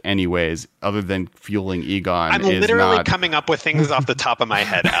Aristocrat deck anyways, other than fueling Egon. I'm literally coming up with things off the top of my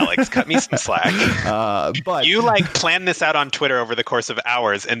head, Alex. Cut me some slack. But you planned this out on Twitter over the course of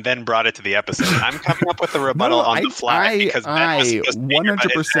hours and then brought it to the episode. I'm coming up with a rebuttal on the fly because Ben was supposed to be here,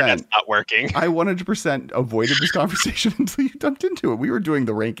 but his internet's not working. I 100% avoided this conversation until you dumped into it. We were doing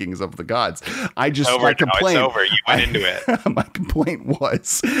the rankings of the gods. My complaint. It's over. You went into it. My complaint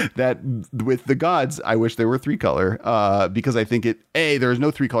was that with the gods, I wish they were 3-color because I think there's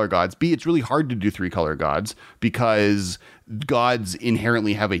no 3-color gods. B, it's really hard to do 3-color gods because gods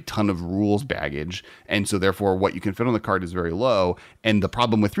inherently have a ton of rules baggage, and so therefore what you can fit on the card is very low. And the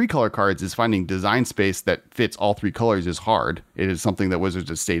problem with 3-color cards is finding design space that fits all 3 colors is hard. It is something that Wizards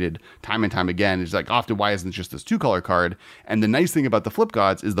has stated time and time again. It's like, often, why isn't it just this 2-color card? And the nice thing about the flip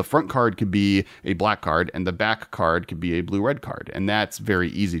gods is the front card could be a black card and the back card could be a blue-red card, and that's very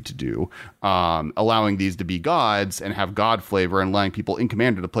easy to do, allowing these to be gods and have god flavor and allowing people in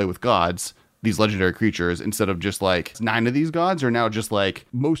Commander to play with gods, these legendary creatures, instead of just like 9 of these gods are now just like,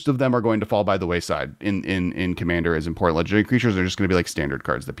 most of them are going to fall by the wayside in Commander as important legendary creatures. They're just going to be like standard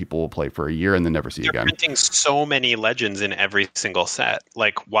cards that people will play for a year and then never see again. They're printing so many legends in every single set.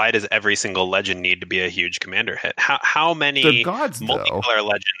 Like, why does every single legend need to be a huge Commander hit? How many gods, multicolor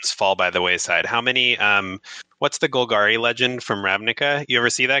legends fall by the wayside? How many What's the Golgari legend from Ravnica? You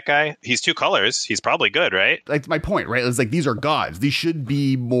ever see that guy? He's 2 colors. He's probably good, right? Like my point, right? It's like these are gods. These should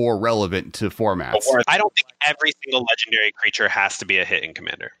be more relevant to formats. I don't think every single legendary creature has to be a hit in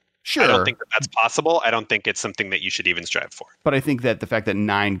Commander. Sure. I don't think that that's possible. I don't think it's something that you should even strive for. But I think that the fact that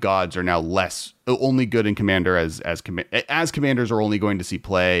 9 gods are now only good in Commander as commanders are only going to see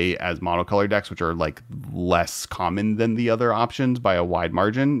play as monocolor decks, which are like less common than the other options by a wide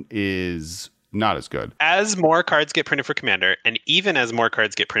margin, is not as good. As more cards get printed for Commander, and even as more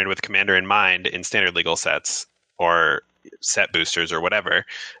cards get printed with Commander in mind in standard legal sets or set boosters or whatever,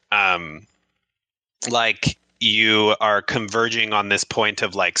 like you are converging on this point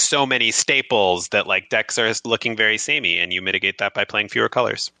of like so many staples that like decks are looking very samey, and you mitigate that by playing fewer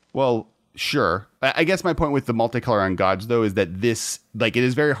colors. Well, sure. I guess my point with the multicolor on gods, though, is that this, like, it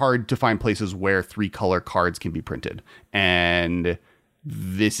is very hard to find places where 3-color cards can be printed. And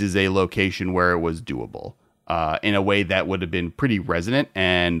this is a location where it was doable. In a way that would have been pretty resonant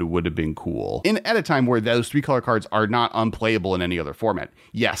and would have been cool. At a time where those 3-color cards are not unplayable in any other format.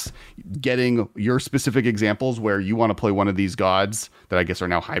 Yes, getting your specific examples where you want to play one of these gods that I guess are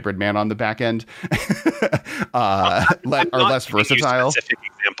now hybrid man on the back end are less versatile. Specific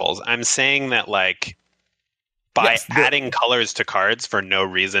examples. I'm saying that like by adding colors to cards for no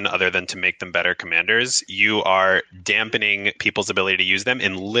reason other than to make them better commanders, you are dampening people's ability to use them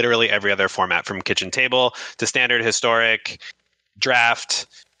in literally every other format, from kitchen table to standard, historic, draft,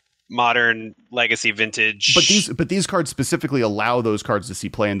 modern, legacy, vintage. But these cards specifically allow those cards to see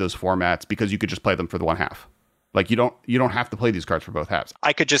play in those formats because you could just play them for the one half. Like you don't have to play these cards for both halves.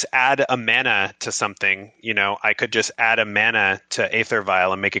 I could just add a mana to something, I could just add a mana to Aether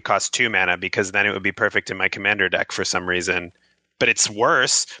Vial and make it cost 2 mana, because then it would be perfect in my commander deck for some reason. But it's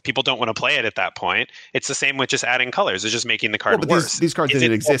worse. People don't want to play it at that point. It's the same with just adding colors. It's just making the card worse. These cards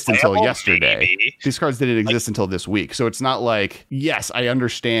didn't exist until yesterday. Maybe. These cards didn't exist until this week. So it's not like, yes, I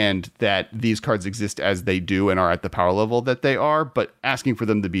understand that these cards exist as they do and are at the power level that they are, but asking for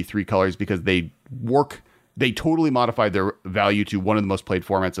them to be 3 colors because they totally modified their value to one of the most played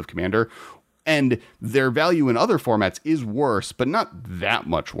formats of Commander. And their value in other formats is worse, but not that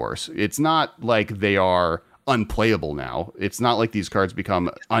much worse. It's not like they are unplayable now. It's not like these cards become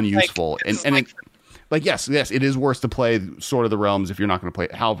unuseful. Yes, it is worse to play Sword of the Realms if you're not going to play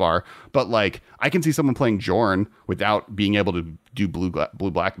Halvar. But like, I can see someone playing Jorn without being able to do blue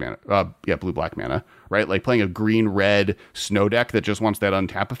black mana, right? Like playing a green red snow deck that just wants that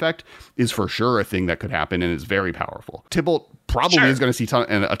untap effect is for sure a thing that could happen and is very powerful. Tibalt probably is going to see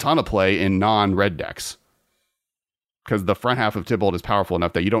a ton of play in non-red decks, because the front half of Tibalt is powerful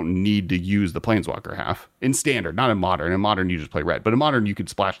enough that you don't need to use the Planeswalker half in standard, not in modern. In modern, you just play red, but in modern, you could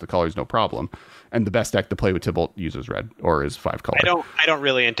splash the colors no problem. And the best deck to play with Tibalt uses red or is 5 color. I don't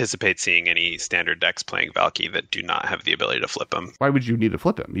really anticipate seeing any standard decks playing Valky that do not have the ability to flip him. Why would you need to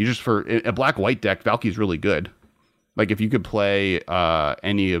flip him? You just, for a black-white deck, Valky's really good. Like if you could play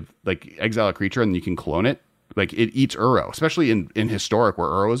any of, like, exile a creature and you can clone it, like it eats Uro, especially in historic where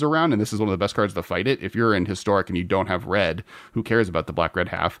Uro is around, and this is one of the best cards to fight it. If you're in historic and you don't have red, who cares about the black red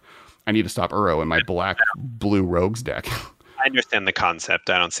half? I need to stop Uro in my black blue rogues deck. I understand the concept.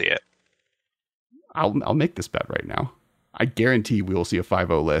 I don't see it. I'll make this bet right now. I guarantee we will see a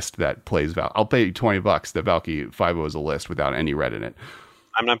 5-0 list that plays Val. I'll pay you $20 that Valky 5-0 is a list without any red in it.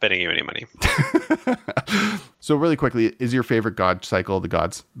 I'm not betting you any money. So really quickly, is your favorite god cycle the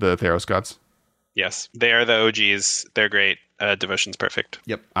Theros gods? Yes, they are the OGs. They're great. Devotion's perfect.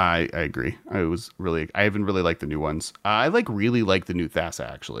 Yep, I agree. I haven't really liked the new ones. I really like the new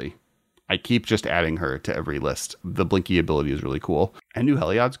Thassa, actually. I keep just adding her to every list. The Blinky ability is really cool. And new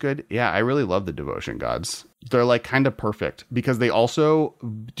Heliod's good. Yeah, I really love the Devotion gods. They're like kind of perfect because they also,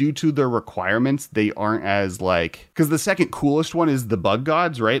 due to their requirements, they aren't as like, because the second coolest one is the Bug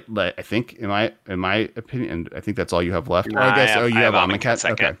gods, right? Like, I think, in my opinion, and I think that's all you have left. No, I guess. You have Amonkhet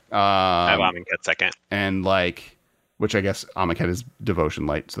second. Okay. I have Amonkhet second. And like, which I guess Amonkhet is Devotion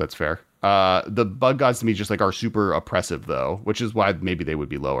light, so that's fair. The Bug gods to me just like are super oppressive though, which is why maybe they would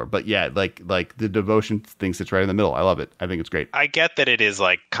be lower. But yeah, like the Devotion thing sits right in the middle. I love it. I think it's great. I get that it is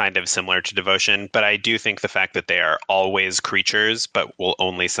like kind of similar to Devotion, but I do think the fact that they are always creatures but will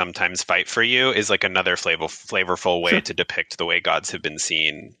only sometimes fight for you is like another flavorful way to depict the way gods have been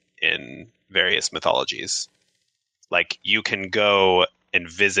seen in various mythologies. Like you can go and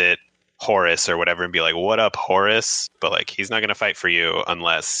visit Horus or whatever and be like, what up, Horus? But like, he's not going to fight for you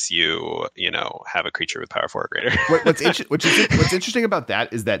unless you have a creature with power 4 or greater. What's interesting about that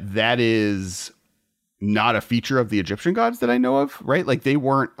is not a feature of the Egyptian gods that I know of, right? Like they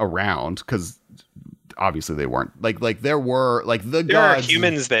weren't around because obviously they weren't. Like there were like the there gods. There are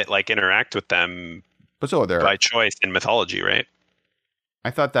humans that like interact with them, But so are there by choice in mythology, right?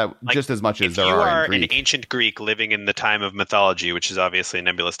 I thought that just as much as there are in Greek. If you are an ancient Greek living in the time of mythology, which is obviously a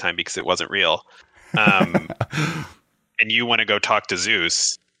nebulous time because it wasn't real, and you want to go talk to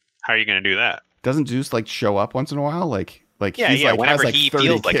Zeus, how are you going to do that? Doesn't Zeus like show up once in a while? Whenever he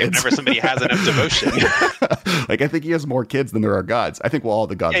feels like it, whenever somebody has enough devotion. Like I think he has more kids than there are gods. I think all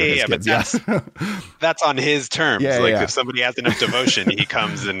the gods are his kids. But that's on his terms. If somebody has enough devotion, he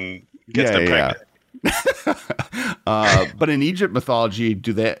comes and gets them pregnant. But in Egypt mythology,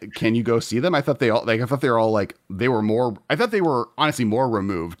 can you go see them? I thought they were honestly more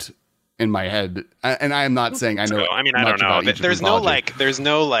removed in my head. And I am not saying I know. I don't know. There's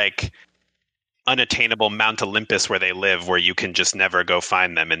no unattainable Mount Olympus where they live, where you can just never go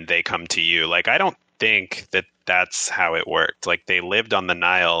find them and they come to you. Like, I don't think that's how it worked. Like, they lived on the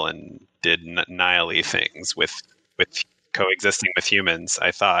Nile and did Nile-y things with coexisting with humans.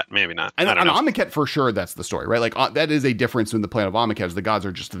 I thought maybe not. And on Amonkhet, for sure, that's the story, right? Like that is a difference in the plane of Amonkhet. The gods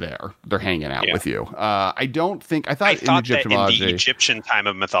are just there; they're hanging out with you. I thought that in the Egyptian time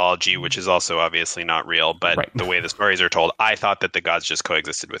of mythology, which is also obviously not real, but the way the stories are told, I thought that the gods just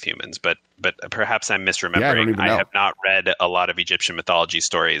coexisted with humans. But perhaps I'm misremembering. I have not read a lot of Egyptian mythology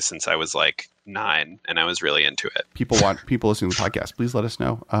stories since I was like 9, and I was really into it. People listening to the podcast, please let us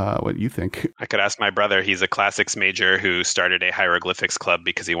know what you think. I could ask my brother. He's a classics major who started a hieroglyphics club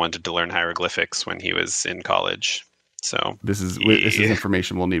because he wanted to learn hieroglyphics when he was in college. So this is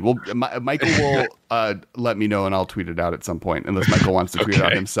information we'll need. Well, Michael will let me know, and I'll tweet it out at some point, unless Michael wants to tweet it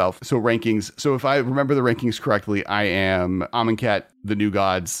out himself. So rankings. So if I remember the rankings correctly, I am Amonkhet, the new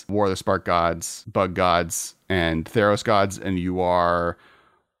gods, War of the Spark gods, Bug gods, and Theros gods, and you are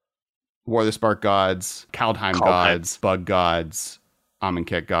War of the Spark gods, Kaldheim gods, Bug gods,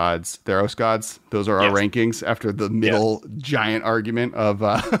 Amonkhet gods, Theros gods. Those are our rankings after the middle giant argument of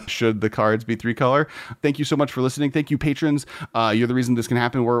should the cards be 3-color. Thank you so much for listening. Thank you, patrons. You're the reason this can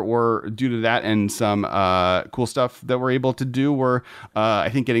happen. We're due to that and some cool stuff that we're able to do. We're I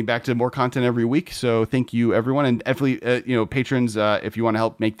think getting back to more content every week. So thank you, everyone. And definitely, patrons, if you want to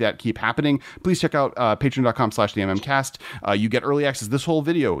help make that keep happening, please check out patreon.com/theMMcast. You get early access. This whole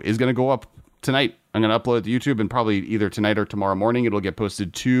video is going to go up tonight. I'm going to upload it to YouTube, and probably either tonight or tomorrow morning it'll get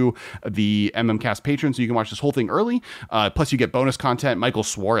posted to the MMCast patrons, so you can watch this whole thing early. Plus you get bonus content. Michael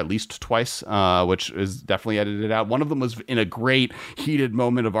swore at least twice, which is definitely edited out. One of them was in a great heated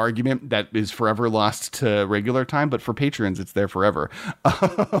moment of argument that is forever lost to regular time, but for patrons it's there forever.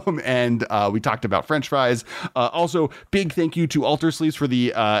 And we talked about French fries. Also, big thank you to Alter Sleeves for the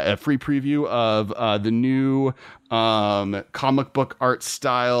free preview of the new comic book art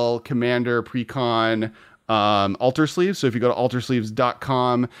style Commander Precon Alter Sleeves. So if you go to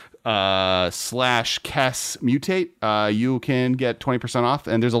altersleeves.com /Kess Mutate, you can get 20% off,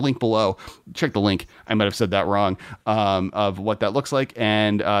 and there's a link below. Check the link. I might have said that wrong, of what that looks like.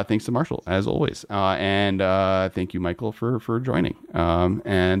 And thanks to Marshall, as always. And thank you, Michael, for joining.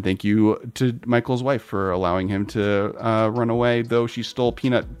 And thank you to Michael's wife for allowing him to run away, though she stole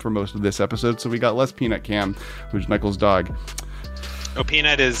Peanut for most of this episode, so we got less Peanut Cam, who's Michael's dog. Oh,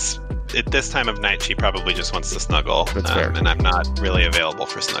 Peanut is, at this time of night, she probably just wants to snuggle. That's fair. And I'm not really available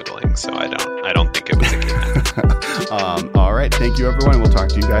for snuggling, so I don't think it was a kidnap. All right. Thank you, everyone. We'll talk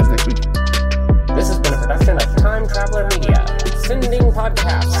to you guys next week. This has been a production of Time Traveler Media, sending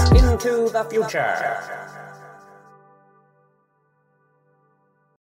podcasts into the future.